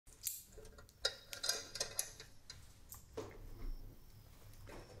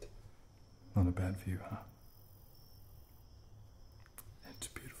Not a bad view, huh? It's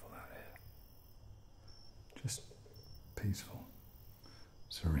beautiful out here. Just peaceful,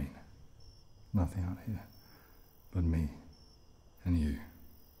 serene. Nothing out here but me and you.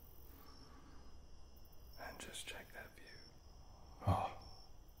 And just check that view. Oh,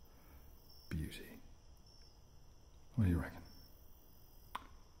 beauty. What do you reckon?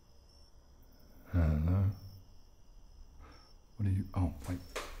 Hello? What are you... Oh, wait.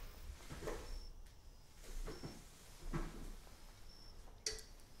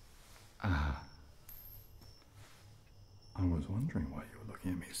 Ah. I was wondering why you were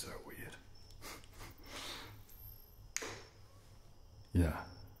looking at me so weird. Yeah.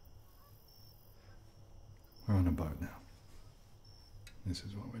 We're on a boat now. This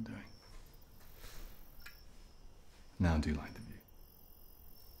is what we're doing. Now, do you like the view?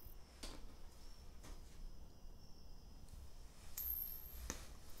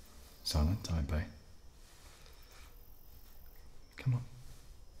 Silent, I obey. Come on.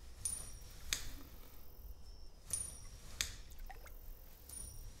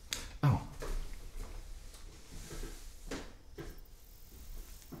 Oh.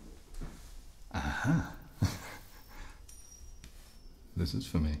 Aha. This is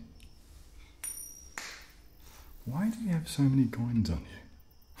for me. Why do you have so many coins on you?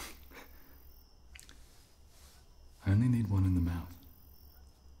 I only need one in the mouth.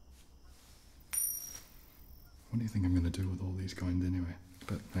 What do you think I'm going to do with all these coins anyway?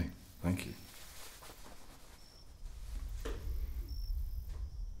 But hey, thank you.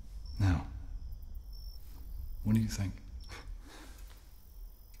 Now, what do you think?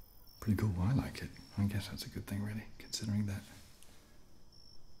 Pretty cool, I like it. I guess that's a good thing really, considering that,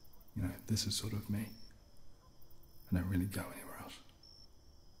 you know, this is sort of me. I don't really go anywhere else.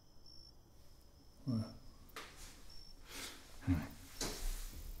 Well, anyway,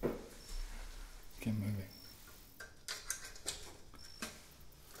 get moving.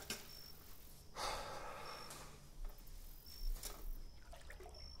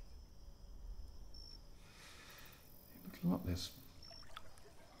 It looks a lot less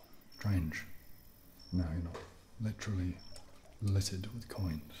strange. No, you're not literally littered with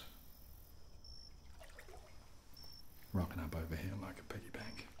coins. Rocking up over here like a piggy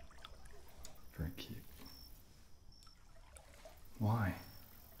bank. Very cute. Why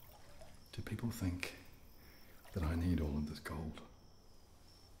do people think that I need all of this gold?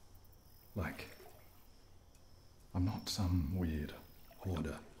 Like, I'm not some weird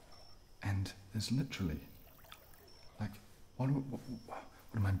hoarder. And there's literally, like, what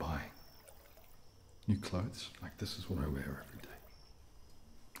am I buying? New clothes? Like, this is what I wear every day.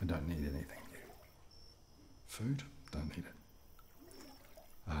 I don't need anything new. Food? Don't need it.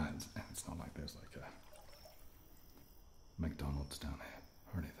 And it's not like there's like a McDonald's down here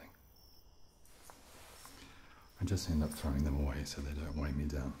or anything. I just end up throwing them away so they don't weigh me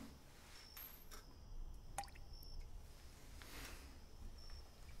down.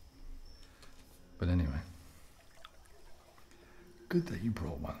 But anyway, good that you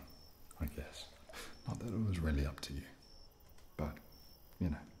brought one, I guess. Not that it was really up to you, but, you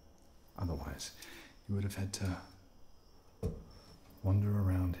know, otherwise you would have had to wander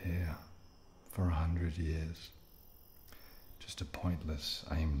around here for 100 years. Just a pointless,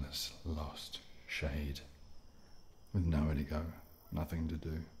 aimless, lost shade with nowhere to go, nothing to do.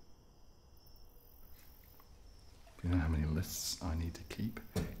 Do you know how many lists I need to keep?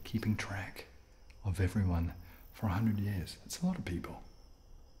 Keeping track of everyone for 100 years. It's a lot of people.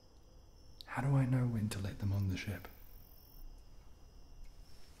 How do I know when to let them on the ship?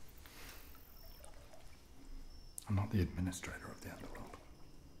 I'm not the administrator of the underworld.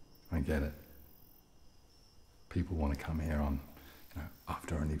 I get it. People want to come here on, you know,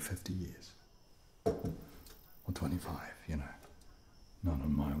 after only 50 years. Or 25, you know. Not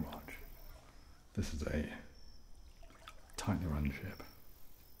on my watch. This is a tightly run ship,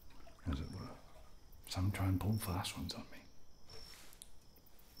 as it were. Some try and pull fast ones on me.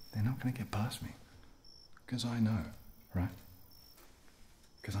 They're not going to get past me. Because I know, right?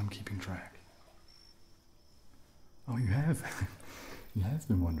 Because I'm keeping track. Oh, you have? You have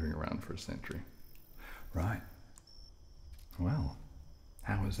been wandering around for a century. Right. Well,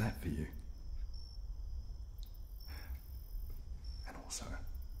 how was that for you? And also,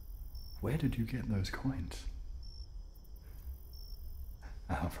 where did you get those coins?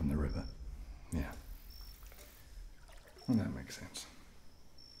 Ah, from the river. Yeah. Well, that makes sense.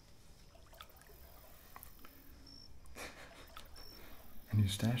 And you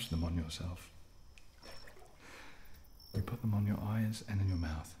stash them on yourself. You put them on your eyes and in your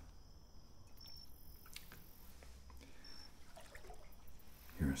mouth.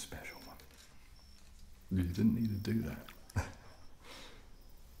 You're a special one. You didn't need to do that.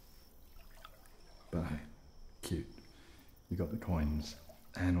 But hey, cute. You got the coins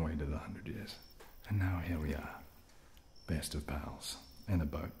and waited 100 years. And now here we are, best of pals, in a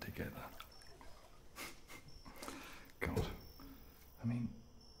boat together. God, I mean,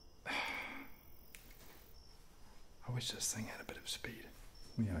 I wish this thing had a bit of speed.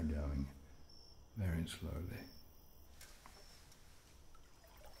 We are going very slowly.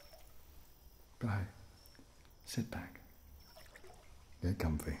 But hey, sit back, get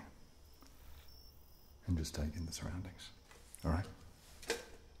comfy, and just take in the surroundings, alright?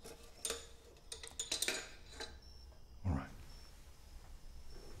 Alright.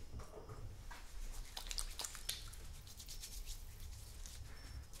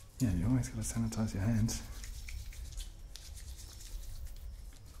 Yeah, you always gotta sanitize your hands.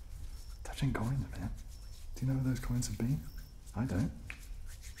 Touching coins, man. Do you know where those coins have been? I don't.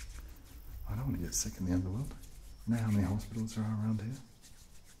 I don't want to get sick in the underworld. You know how many hospitals there are around here?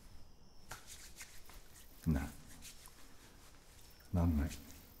 No. None, mate.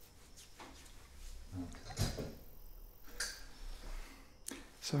 Okay.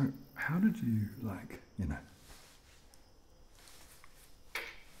 So, how did you, like, you know,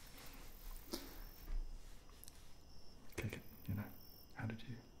 kick it, you know, how did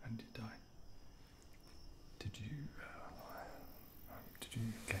you die? Did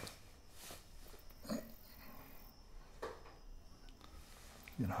you get,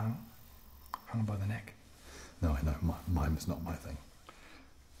 you know, hung by the neck? No, I know, mime's not my thing.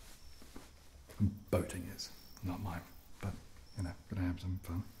 Boating is not mine, but, you know, gonna have some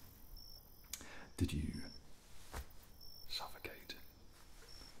fun. Did you suffocate?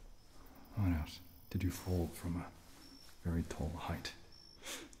 What else? Did you fall from a very tall height?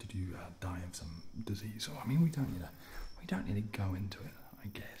 Did you die of some disease? Or, I mean, we don't need to go into it, I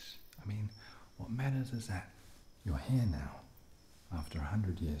guess. I mean, what matters is that you're here now, after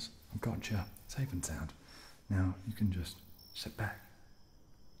 100 years. I've got you safe and sound. Now you can just sit back,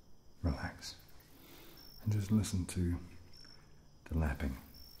 relax, and just listen to the lapping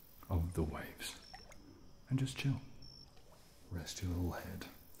of the waves, and just chill. Rest your little head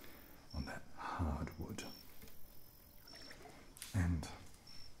on that hardwood, and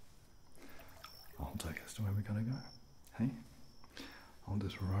I'll take us to where we gotta go. Hey, I'll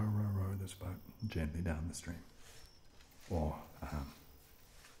just row this boat gently down the stream, or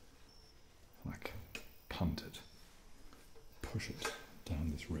like punt it, push it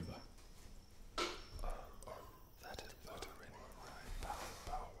down this river. That is motoring right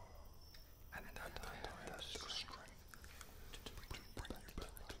bow, and that has the strength to bring you back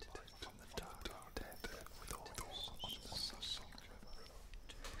from the dark death with oars on the sun river,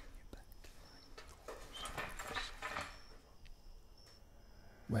 to bring you back to light.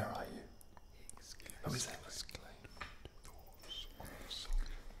 Where are you? Who is that?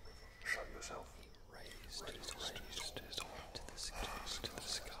 Show yourself. He raised his arm to the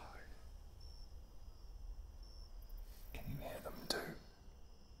sky. Can you hear them too?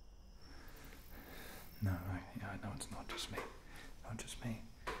 No, I know it's not just me. Not just me.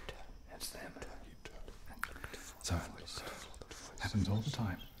 It's them. So, happens all the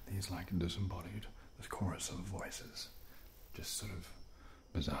time. These like disembodied, this chorus of voices just sort of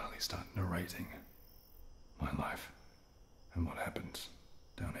bizarrely start narrating my life and what happens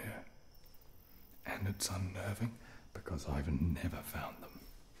down here. And it's unnerving because I've never found them.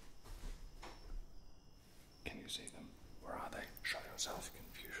 Can you see them? Where are they? Show yourself.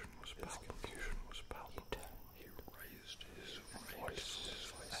 Confusion was palpable. He raised his voice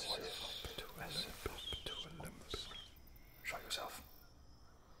as if up to Olympus. Show yourself.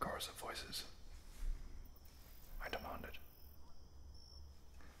 Chorus of voices. I demand it.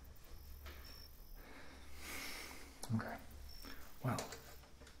 Okay. Well,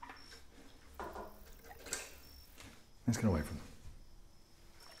 let's get away from them.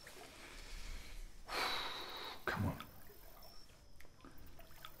 Come on.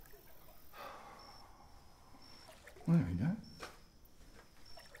 Well, there we go.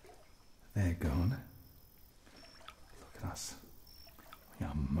 They're gone. Look at us. We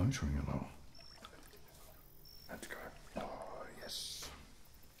are motoring along. Let's go. Oh, yes.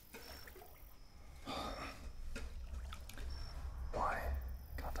 Why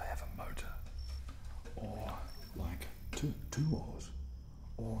can't I have a motor? Or like two oars?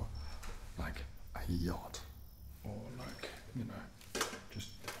 Or like a yacht? Or like, you know, just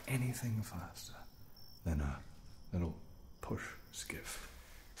anything faster than a little push skiff.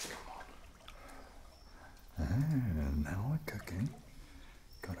 Come on. And now we're cooking.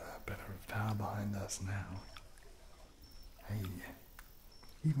 Got a bit of power behind us now. Hey,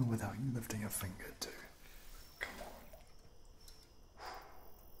 even without you lifting a finger to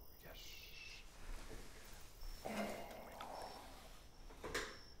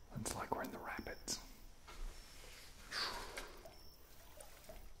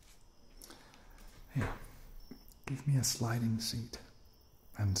a sliding seat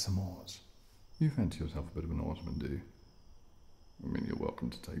and some oars. You fancy yourself a bit of an oarsman, do you? I mean, you're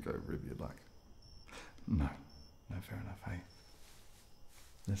welcome to take over if you'd like. No, fair enough, hey.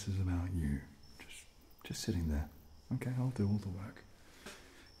 This is about you, just sitting there. Okay, I'll do all the work.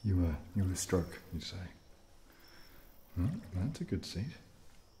 You a stroke, you say. That's a good seat.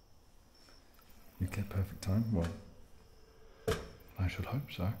 You get perfect time? Well, I should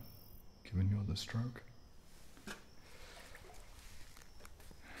hope so, given you're the stroke.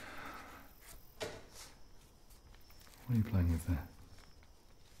 What are you playing with there?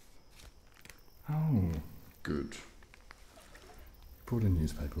 Oh, good. You brought a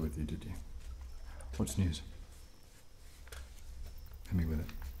newspaper with you, did you? What's news? Hit me with it.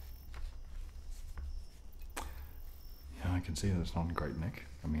 Yeah, I can see that it's not in great nick.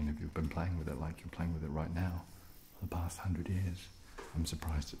 I mean, if you've been playing with it like you're playing with it right now, for the past 100 years, I'm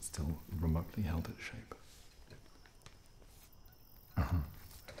surprised it's still remotely held its shape.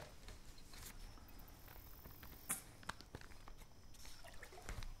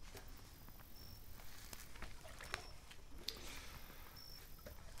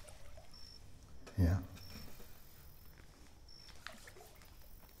 Yeah.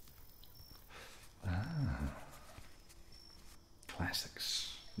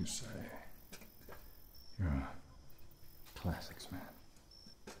 Classics, you say. You're a classics man.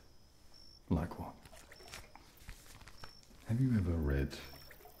 Like what? Have you ever read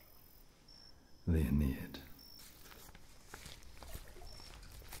the Aeneid?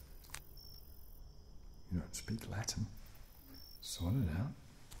 You don't speak Latin. Sort it out.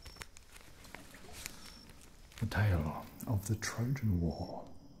 The tale of the Trojan War,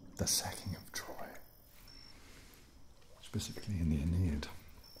 the sacking of Troy. Specifically in the Aeneid,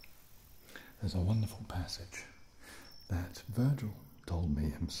 there's a wonderful passage that Virgil told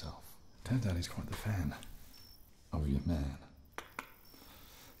me himself. Turns out he's quite the fan of your man.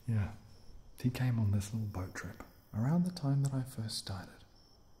 Yeah, he came on this little boat trip around the time that I first started.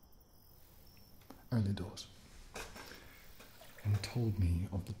 Early doors. And told me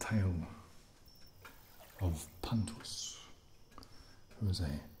of the tale of Pantus, who was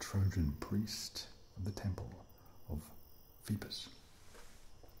a Trojan priest of the temple of Phoebus,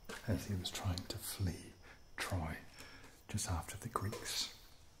 as he was trying to flee Troy just after the Greeks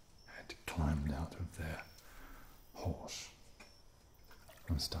had climbed out of their horse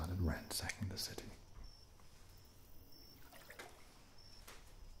and started ransacking the city.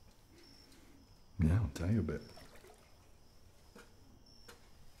 Yeah, I'll tell you a bit.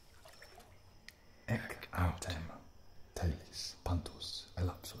 Ec autem telis Pantus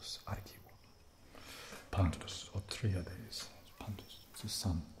elapsus archivum. Pantus, or Triades. Pantus, it's the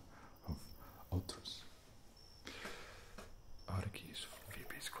son of Otrus. Archis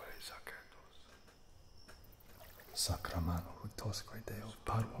Phoebisque sacerdos. Sacramano victosque Deo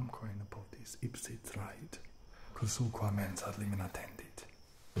parvumque nepotis ipsi trait, cursulqua mens ad limina tendit.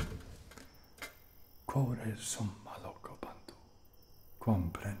 Quore sum alloco pantu, quam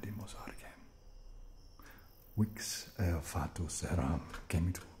prendimus arcem. Vix eo fatus eram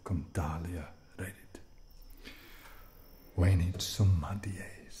gemitu cum talia redit. Venit summa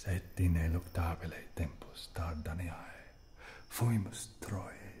dies et in eluctabile tempus Dardaneae, fuimus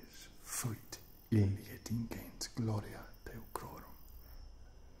Troies, fuit illiet ingens gloria teucrorum,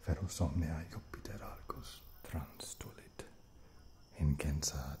 ferus omnia Jupiter arcus transtulit,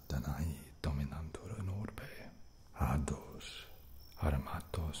 ingensa Danae dominantur in orbe, ados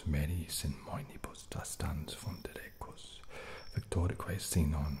armatos meris in moenibus dastans funderecus, victorique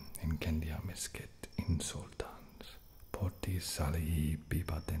Sinan incendia miscet insultans, portis salii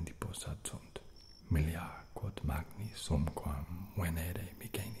bibatentibus adsunt, milia quod magni sumquam venere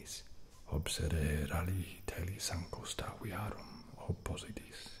migenis, obsere rali telis angusta viarum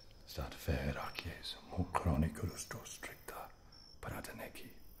oppositis, stat feracies mucronicus stricta parateneci,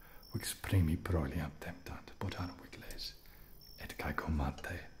 vix primi proliam temptant potarum vicles, et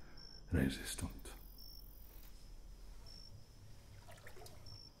caecomate resistunt.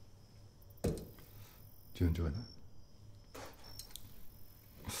 Do you enjoy that?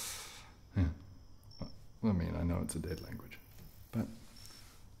 Yeah. Well, I mean, I know it's a dead language, but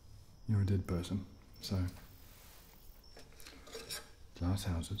you're a dead person, so glass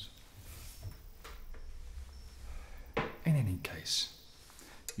houses. In any case,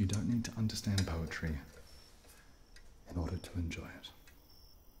 you don't need to understand poetry in order to enjoy it.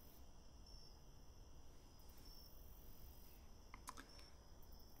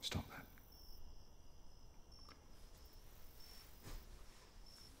 Stop that.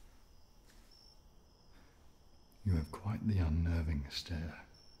 You have quite the unnerving stare.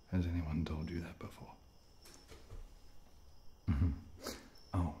 Has anyone told you that before? Mm-hmm.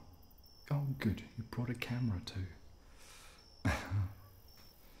 Oh. Oh, good. You brought a camera too. I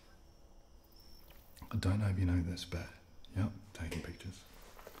don't know if you know this, but yep, taking pictures.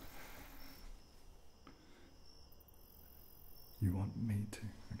 You want me to?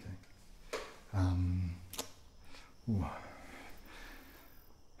 Okay. Ooh.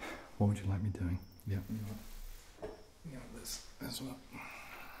 What would you like me doing? Yep. You want this as well.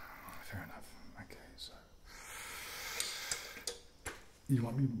 Fair enough. Okay, so you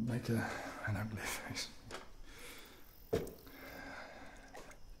want me to make an ugly face?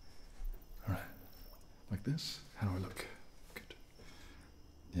 Alright. Like this? How do I look? Good.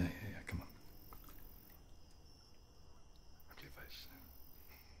 Yeah, come on. Ugly face.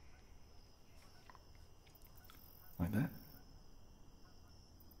 Like that?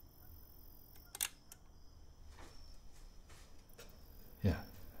 Yeah.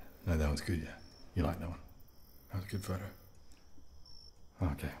 No, that was good, yeah. You like that one? That was a good photo.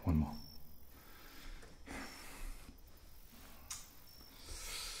 Okay, one more.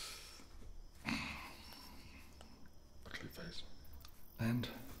 Ugly face. And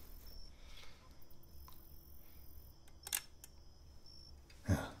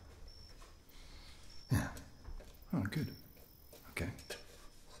yeah. Oh, good. Okay.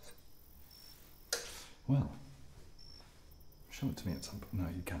 Well, show it to me at some point. No,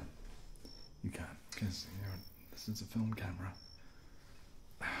 you can't. You can't, because this is a film camera.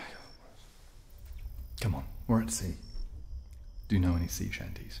 Come on, we're at sea. Do you know any sea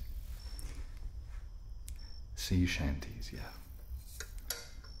shanties? Sea shanties, yeah.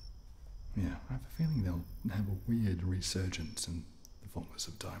 Yeah, I have a feeling they'll have a weird resurgence in the fullness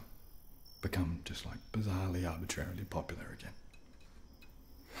of time. Become just like bizarrely, arbitrarily popular again.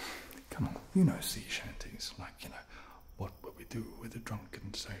 Come on, you know sea shanties, like, what would we do with a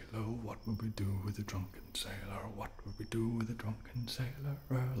drunken sailor? What would we do with a drunken sailor? What would we do with a drunken sailor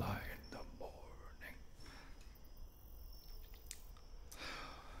early in the morning?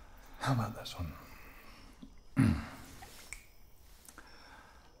 How about this one?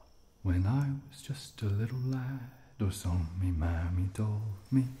 When I was just a little lad, or so me mammy told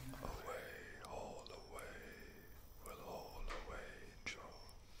me, away, all away, well, all away, Joe.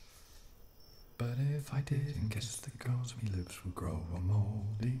 But if I didn't guess the girls me lips would grow a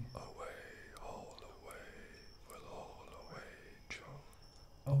moldy, away, all away, well, all away, Joe.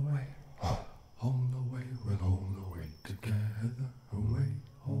 Away, all away, we'll all away together, away,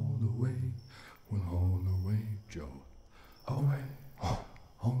 all away, we'll all away, Joe. Away,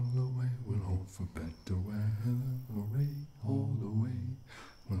 all the way, we'll hope for better weather. Away, all the way,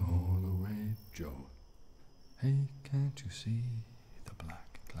 we'll all the way, Joe. Hey, can't you see the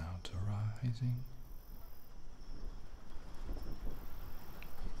black clouds are rising?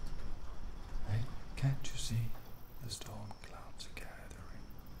 Hey, can't you see the storm clouds are gathering?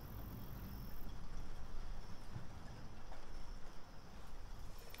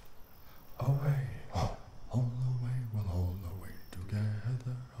 Away, all the way, we'll all the way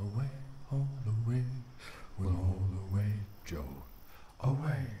together. Away, all the way, we'll all the way, Joe.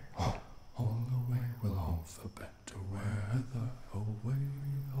 Away, all the way, we'll hope for better weather. Away,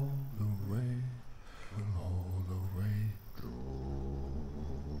 all the way, we'll all the way, Joe.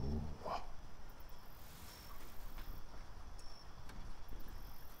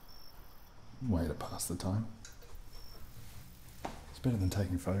 Way to pass the time. It's better than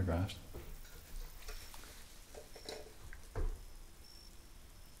taking photographs.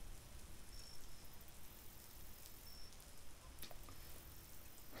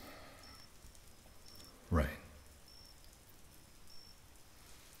 Rain.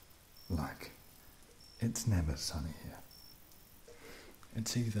 Like, it's never sunny here.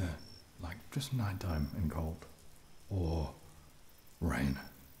 It's either, like, just nighttime and cold, or rain.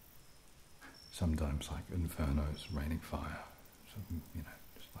 Sometimes, like, infernos, raining fire, some,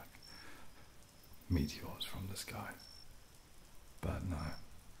 just like meteors from the sky. But no,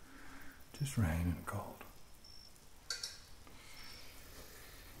 just rain and cold.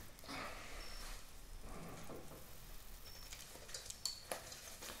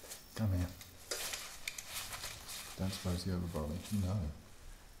 Come here. Don't suppose you over Brolly? No.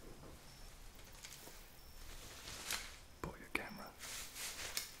 Bought your camera,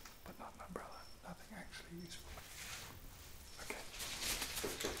 but not an umbrella. Nothing actually useful. Okay.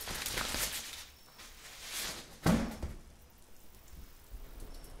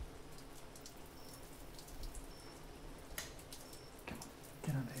 Come on,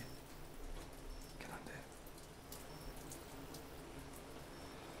 get under here. Get under here.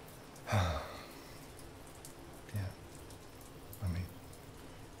 Yeah, I mean,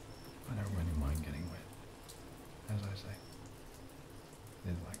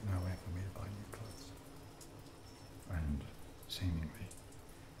 seemingly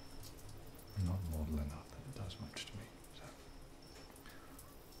not mortal enough that it does much to me, so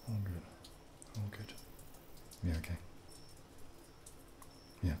all good, all good. Yeah, okay.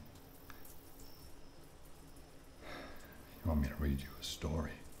 Yeah. You want me to read you a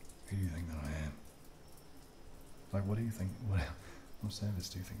story? Who do you think that I am? Like, what do you think, what service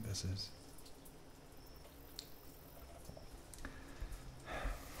do you think this is?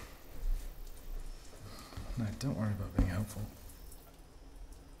 No, don't worry about being helpful.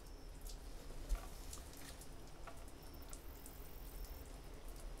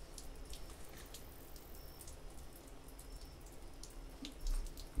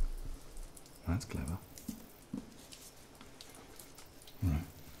 That's clever. Right.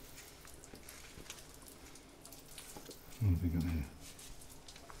 What have we got here?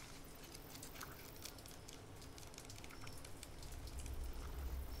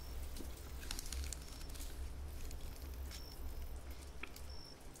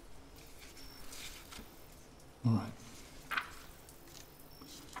 All right.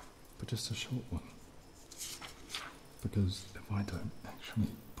 But just a short one. Because if I don't actually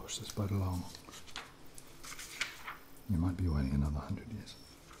push this boat along, you might be waiting another 100 years.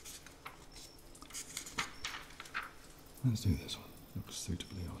 Let's do this one. Looks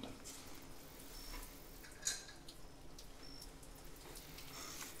suitably odd.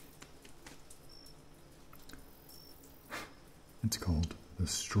 It's called The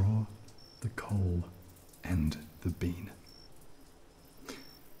Straw, the Coal, and the Bean.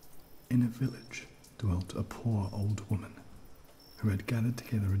 In a village dwelt a poor old woman who had gathered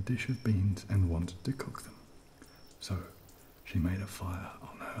together a dish of beans and wanted to cook them. So she made a fire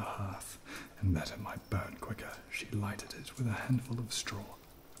on her hearth, and that it might burn quicker, she lighted it with a handful of straw.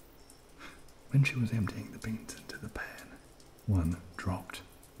 When she was emptying the beans into the pan, one dropped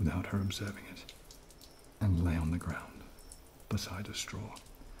without her observing it, and lay on the ground beside a straw,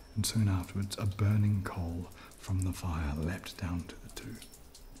 and soon afterwards a burning coal from the fire leapt down to the two.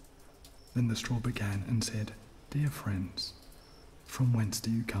 Then the straw began and said, "Dear friends, from whence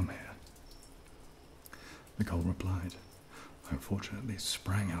do you come here?" The coal replied, "I fortunately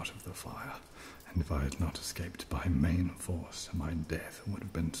sprang out of the fire, and if I had not escaped by main force, my death would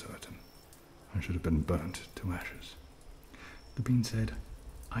have been certain. I should have been burnt to ashes." The bean said,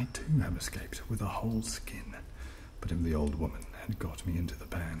 "I too have escaped with a whole skin, but if the old woman had got me into the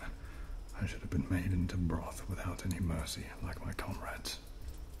pan, I should have been made into broth without any mercy like my comrades."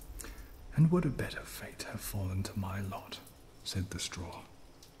 "And would a better fate have fallen to my lot?" said the straw.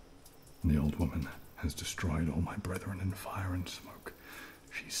 "The old woman has destroyed all my brethren in fire and smoke.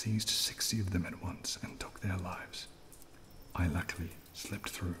 She seized 60 of them at once and took their lives. I luckily slipped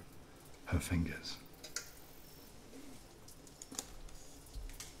through her fingers."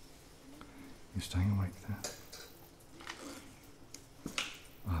 You staying awake there?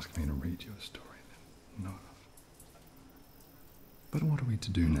 Ask me to read you a story then. No. "But what are we to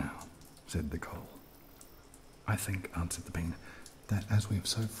do now?" said the coal. "I think," answered the bean, "that as we have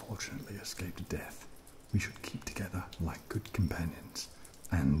so fortunately escaped death, we should keep together like good companions,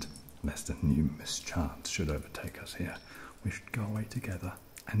 and, lest a new mischance should overtake us here, we should go away together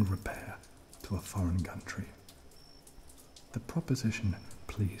and repair to a foreign country." The proposition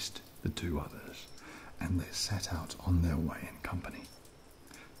pleased the two others, and they set out on their way in company.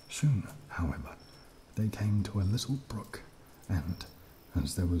 Soon, however, they came to a little brook, and,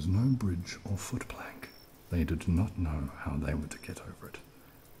 as there was no bridge or footplank, they did not know how they were to get over it.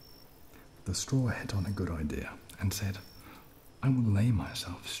 The straw hit on a good idea, and said, "I will lay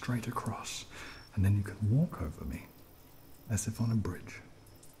myself straight across, and then you can walk over me, as if on a bridge."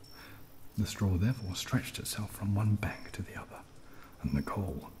 The straw therefore stretched itself from one bank to the other, and the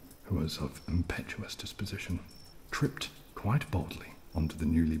coal, who was of impetuous disposition, tripped quite boldly onto the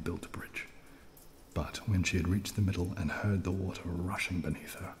newly built bridge. But when she had reached the middle and heard the water rushing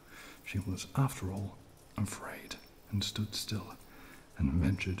beneath her, she was, after all, afraid, and stood still, and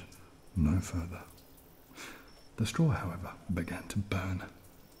ventured no further. The straw, however, began to burn,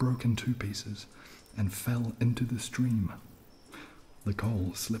 broke in 2 pieces, and fell into the stream. The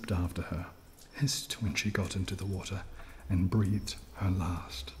coal slipped after her, hissed when she got into the water, and breathed her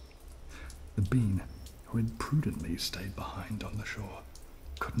last. The bean, who had prudently stayed behind on the shore,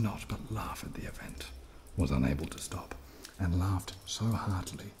 could not but laugh at the event, was unable to stop, and laughed so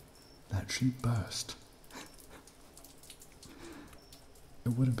heartily that she burst. It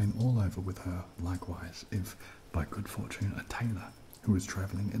would have been all over with her, likewise, if, by good fortune, a tailor, who was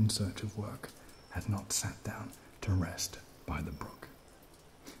travelling in search of work, had not sat down to rest by the brook.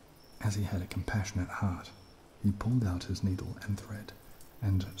 As he had a compassionate heart, he pulled out his needle and thread,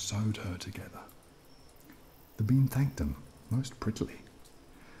 and sewed her together. The bean thanked him most prettily,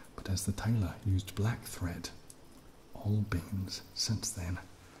 but as the tailor used black thread, all beams since then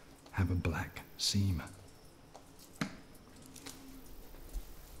have a black seam.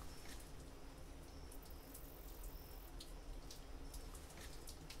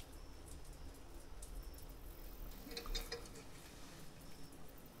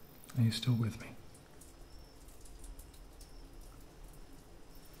 Are you still with me?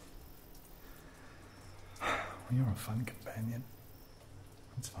 Well, you're a fun companion.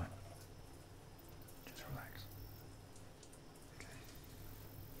 It's fine. Just relax. Okay.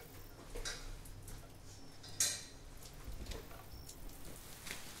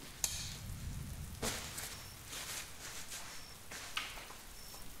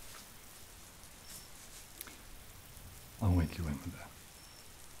 I'll wake you in with that.